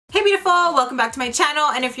beautiful, welcome back to my channel,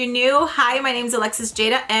 and if you're new, hi, my name is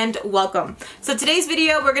Alexisjayda and welcome. So today's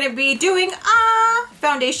video we're going to be doing a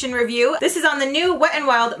foundation review. This is on the new Wet n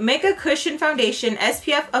Wild Mega Cushion Foundation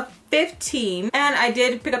SPF of 15, and I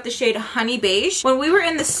did pick up the shade Honey Beige. When we were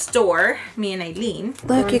in the store, me and Eileen,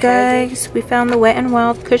 look you guys, we found the Wet n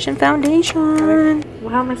Wild Cushion Foundation. Well,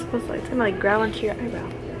 how am I supposed to, it's gonna like grab onto your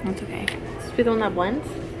eyebrow. That's okay. This be the one that blends?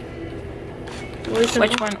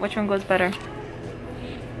 Which one goes better?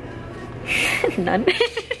 None.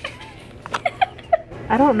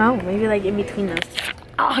 I don't know. Maybe like in between those.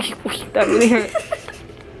 Oh, that really hurt.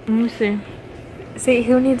 Let me see. See,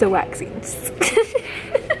 who needs a waxing?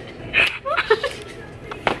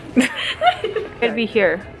 It'd be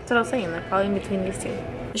here. That's what I was saying. Like probably in between these two.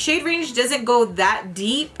 The shade range doesn't go that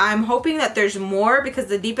deep. I'm hoping that there's more because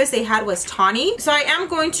the deepest they had was Tawny. So I am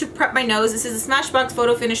going to prep my nose. This is a Smashbox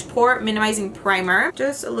Photo Finish Pore Minimizing Primer.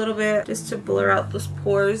 Just a little bit, just to blur out those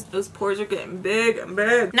pores. Those pores are getting big and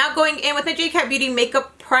big. Now going in with my J.Cat Beauty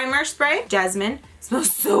Makeup Primer Spray. Jasmine. Smells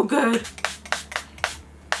so good.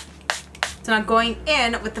 So now going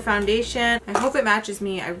in with the foundation. I hope it matches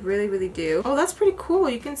me. I really, really do. Oh, that's pretty cool.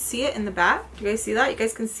 You can see it in the back. Do you guys see that? You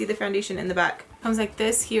guys can see the foundation in the back. Comes like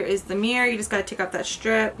this. Here is the mirror. You just gotta take off that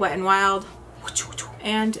strip. Wet n Wild.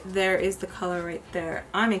 And there is the color right there.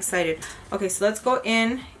 I'm excited. Okay, so let's go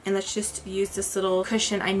in and let's just use this little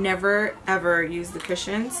cushion. I never ever use the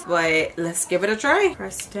cushions, but let's give it a try.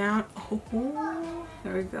 Press down. Oh,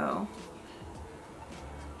 there we go.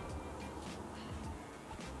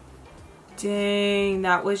 Dang,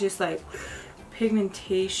 that was just like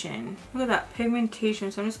pigmentation. Look at that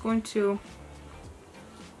pigmentation. So I'm just going to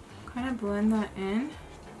kind of blend that in.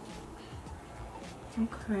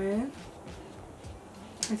 Okay.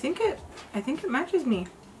 I think it matches me.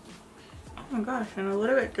 Oh my gosh, and a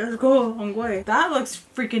little bit does go a long way. That looks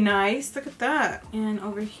freaking nice. Look at that. And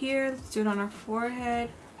over here, let's do it on our forehead.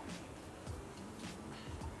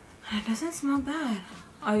 And it doesn't smell bad.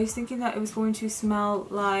 I was thinking that it was going to smell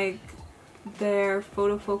like their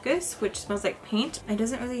Photo Focus, which smells like paint. It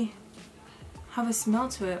doesn't really have a smell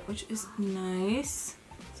to it, which is nice.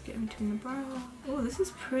 Let's get in between the brow. Oh, this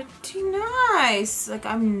is pretty nice. Like,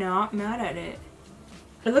 I'm not mad at it.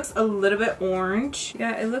 It looks a little bit orange.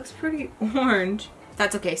 Yeah, it looks pretty orange.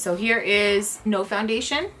 That's okay. So here is no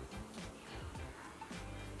foundation.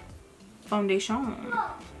 Foundation.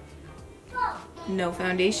 No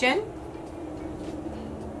foundation.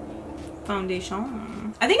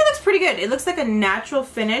 Foundation. I think it looks pretty good. It looks like a natural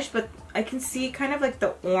finish, but I can see kind of like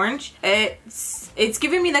the orange. It's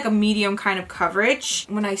giving me like a medium kind of coverage.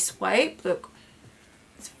 When I swipe, look,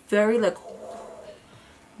 it's very like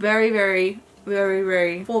very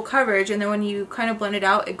full coverage, and then when you kind of blend it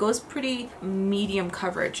out, it goes pretty medium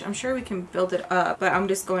coverage. I'm sure we can build it up, but I'm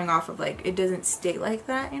just going off of like, it doesn't stay like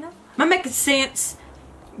that, you know? Am I making sense?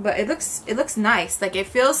 But it looks nice. Like, it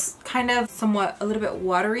feels kind of somewhat a little bit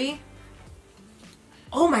watery.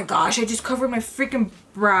 Oh my gosh, I just covered my freaking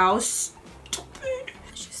brows. Stupid.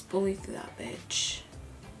 Let's just bully through that bitch.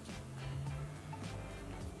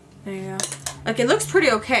 There you go. Like, it looks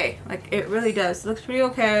pretty okay. Like, it really does. It looks pretty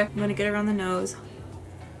okay. I'm gonna get around the nose.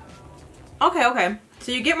 Okay.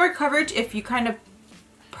 So you get more coverage if you kind of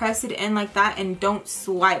press it in like that and don't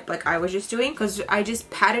swipe like I was just doing, because I just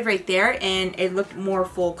patted right there and it looked more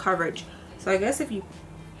full coverage. So I guess if you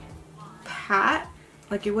pat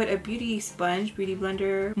like you would a beauty sponge, beauty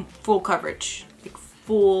blender, full coverage. Like,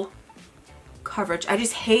 full coverage. I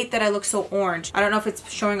just hate that I look so orange. I don't know if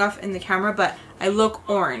it's showing off in the camera, but I look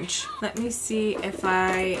orange. Let me see if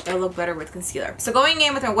I look better with concealer. So going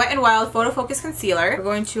in with a Wet n Wild Photo Focus Concealer, we're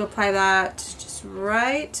going to apply that just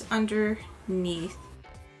right underneath.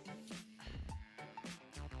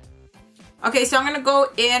 Okay, so I'm gonna go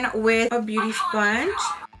in with a beauty sponge.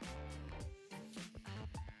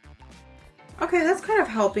 Okay, that's kind of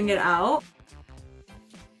helping it out.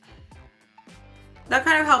 That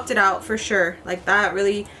kind of helped it out for sure. Like, that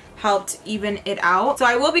really helped even it out. So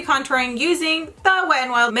I will be contouring using the Wet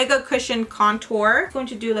n Wild Mega Cushion Contour. I'm going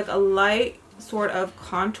to do like a light sort of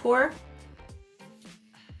contour.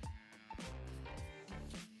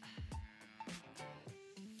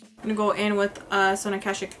 I'm gonna go in with a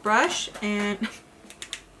Sonakashik brush and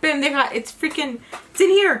pendeja, it's in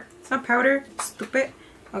here. It's not powder, stupid.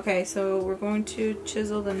 Okay, so we're going to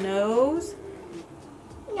chisel the nose.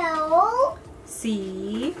 No.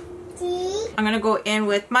 See? See? I'm gonna go in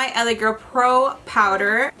with my LA Girl Pro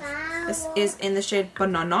powder. This is in the shade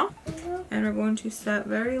Banana. And we're going to set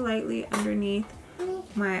very lightly underneath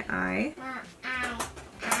my eye.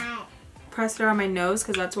 Press it on my nose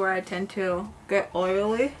because that's where I tend to get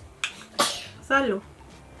oily. Salud.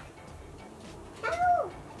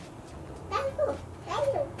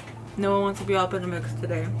 No one wants to be up in the mix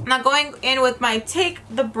today. Now going in with my Take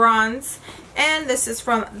the Bronze, and this is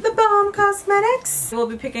from TheBalmCosmetics. We'll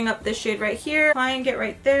be picking up this shade right here, applying it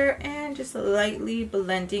right there, and just lightly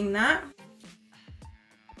blending that.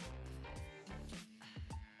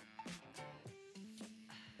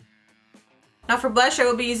 Now for blush, I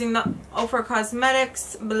will be using the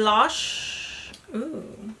TheBalmCosmetics blush.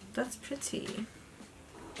 Ooh, that's pretty.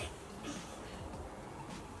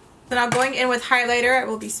 So now going in with highlighter, I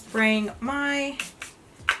will be spraying my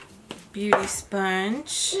beauty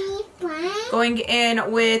sponge. Going in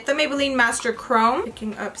with the Maybelline Master Chrome.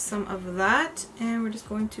 Picking up some of that, and we're just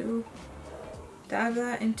going to dab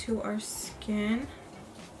that into our skin.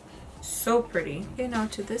 So pretty. Okay, now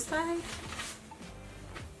to this side.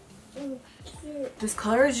 This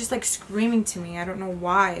color is just like screaming to me. I don't know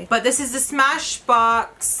why. But this is the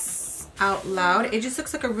Smashbox Out Loud. It just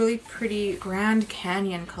looks like a really pretty Grand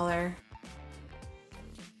Canyon color.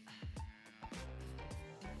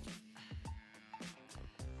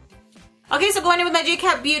 Okay, so going in with my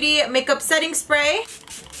J.Cat Beauty Makeup Setting Spray.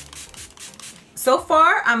 So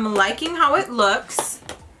far, I'm liking how it looks.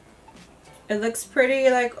 It looks pretty,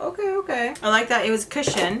 like, okay. I like that it was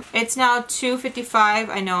cushion. It's now 2:55.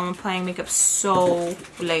 I know I'm applying makeup so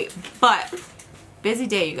late, but busy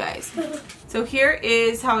day, you guys. So here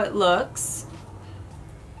is how it looks.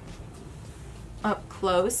 Up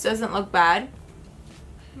close, doesn't look bad.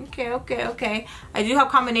 Okay. I do have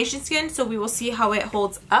combination skin, so we will see how it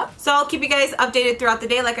holds up. So I'll keep you guys updated throughout the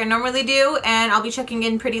day like I normally do, and I'll be checking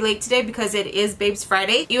in pretty late today because it is Babes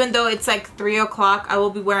Friday. Even though it's like 3 o'clock, I will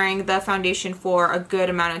be wearing the foundation for a good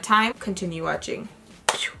amount of time. Continue watching.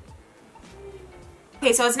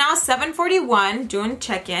 Okay, so it's now 7:41, doing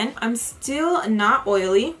check-in. I'm still not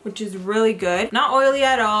oily, which is really good. Not oily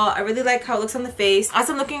at all. I really like how it looks on the face. As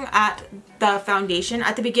I'm looking at the foundation,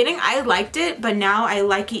 at the beginning I liked it, but now I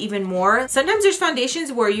like it even more. Sometimes there's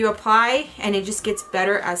foundations where you apply and it just gets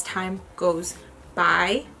better as time goes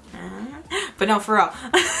by. But no, for real.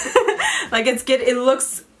 Like it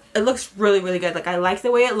looks really good. Like I like the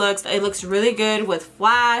way it looks. It looks really good with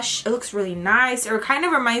flash. It looks really nice. It kind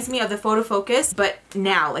of reminds me of the photo focus, but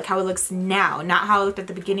now, like how it looks now. Not how it looked at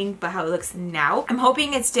the beginning, but how it looks now. I'm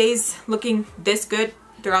hoping it stays looking this good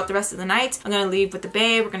throughout the rest of the night. I'm gonna leave with the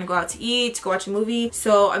babe. We're gonna go out to eat, go watch a movie.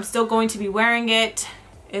 So I'm still going to be wearing it.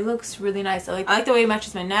 It looks really nice. I like the way it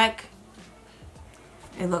matches my neck.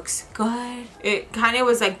 It looks good. It kind of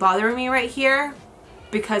was like bothering me right here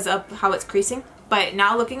because of how it's creasing. But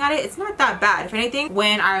now looking at it, it's not that bad. If anything,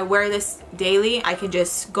 when I wear this daily, I can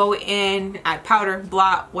just go in, add powder,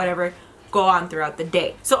 blot, whatever, go on throughout the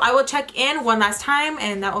day. So I will check in one last time,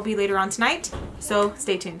 and that will be later on tonight. So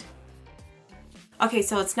stay tuned. Okay,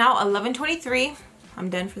 so it's now 11:23. I'm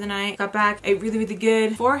done for the night. Got back a really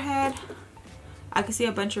good forehead. I can see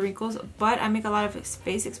a bunch of wrinkles, but I make a lot of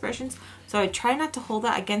face expressions. So I try not to hold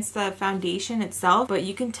that against the foundation itself, but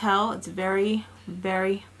you can tell it's very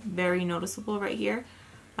noticeable right here,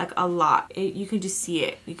 like a lot. You can just see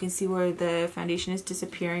it. You can see where the foundation is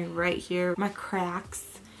disappearing right here, my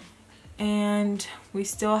cracks. And we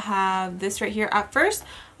still have this right here. At first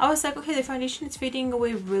I was like, okay, the foundation is fading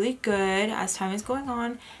away really good as time is going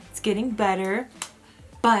on. It's getting better,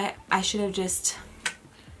 but I should have just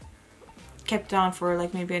kept it on for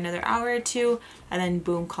like maybe another hour or two and then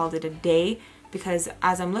boom, called it a day. Because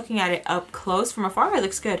as I'm looking at it up close, from afar it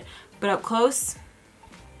looks good, but up close,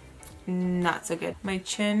 not so good. My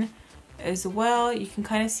chin as well, you can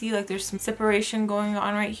kind of see like there's some separation going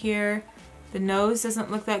on right here. The nose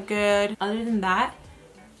doesn't look that good. Other than that,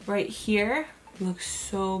 right here looks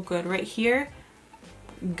so good. Right here,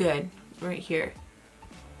 good. Right here,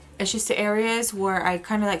 it's just the areas where I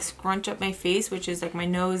kind of like scrunch up my face, which is like my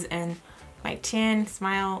nose and my chin,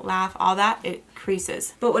 smile, laugh, all that, it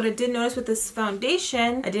creases. But what I did notice with this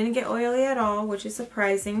foundation, I didn't get oily at all, which is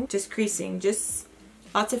surprising. Just creasing, just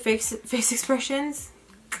lots of face expressions.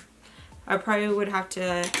 I probably would have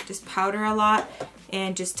to just powder a lot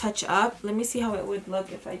and just touch up. Let me see how it would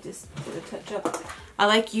look if I just did a touch up. I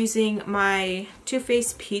like using my Too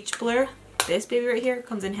Faced Peach Blur. This baby right here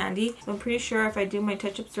comes in handy. So I'm pretty sure if I do my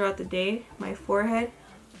touch-ups throughout the day, my forehead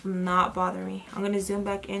will not bother me. I'm gonna zoom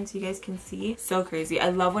back in so you guys can see. So crazy. I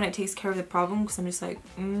love when it takes care of the problem because I'm just like,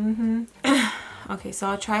 Okay, so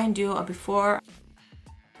I'll try and do a before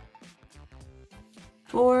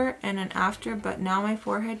and an after, but now my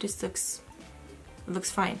forehead just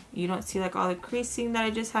looks fine. You don't see like all the creasing that I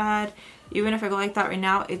just had. Even if I go like that right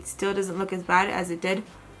now, it still doesn't look as bad as it did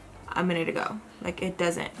a minute ago. Like it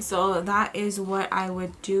doesn't. So that is what I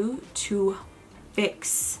would do to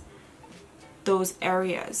fix those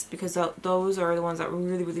areas, because those are the ones that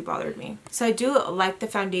really bothered me. So I do like the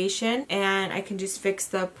foundation, and I can just fix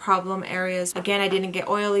the problem areas. Again, I didn't get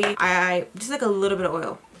oily. I just like a little bit of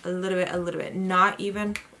oil, a little bit, not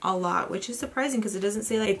even a lot, which is surprising because it doesn't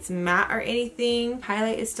say like it's matte or anything.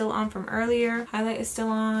 Highlight is still on from earlier. Highlight is still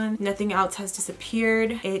on. Nothing else has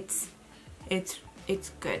disappeared. It's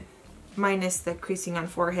good, minus the creasing on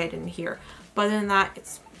forehead and here. But other than that,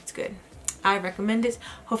 it's good. I recommend it.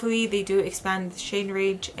 Hopefully they do expand the shade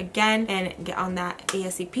range again and get on that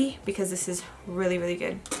ASAP, because this is really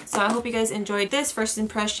good. So I hope you guys enjoyed this first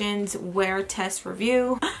impressions wear test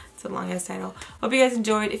review. It's a long ass title. Hope you guys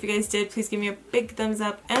enjoyed. If you guys did, please give me a big thumbs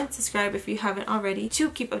up and subscribe if you haven't already to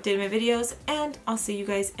keep updated my videos, and I'll see you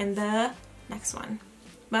guys in the next one.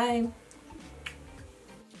 Bye.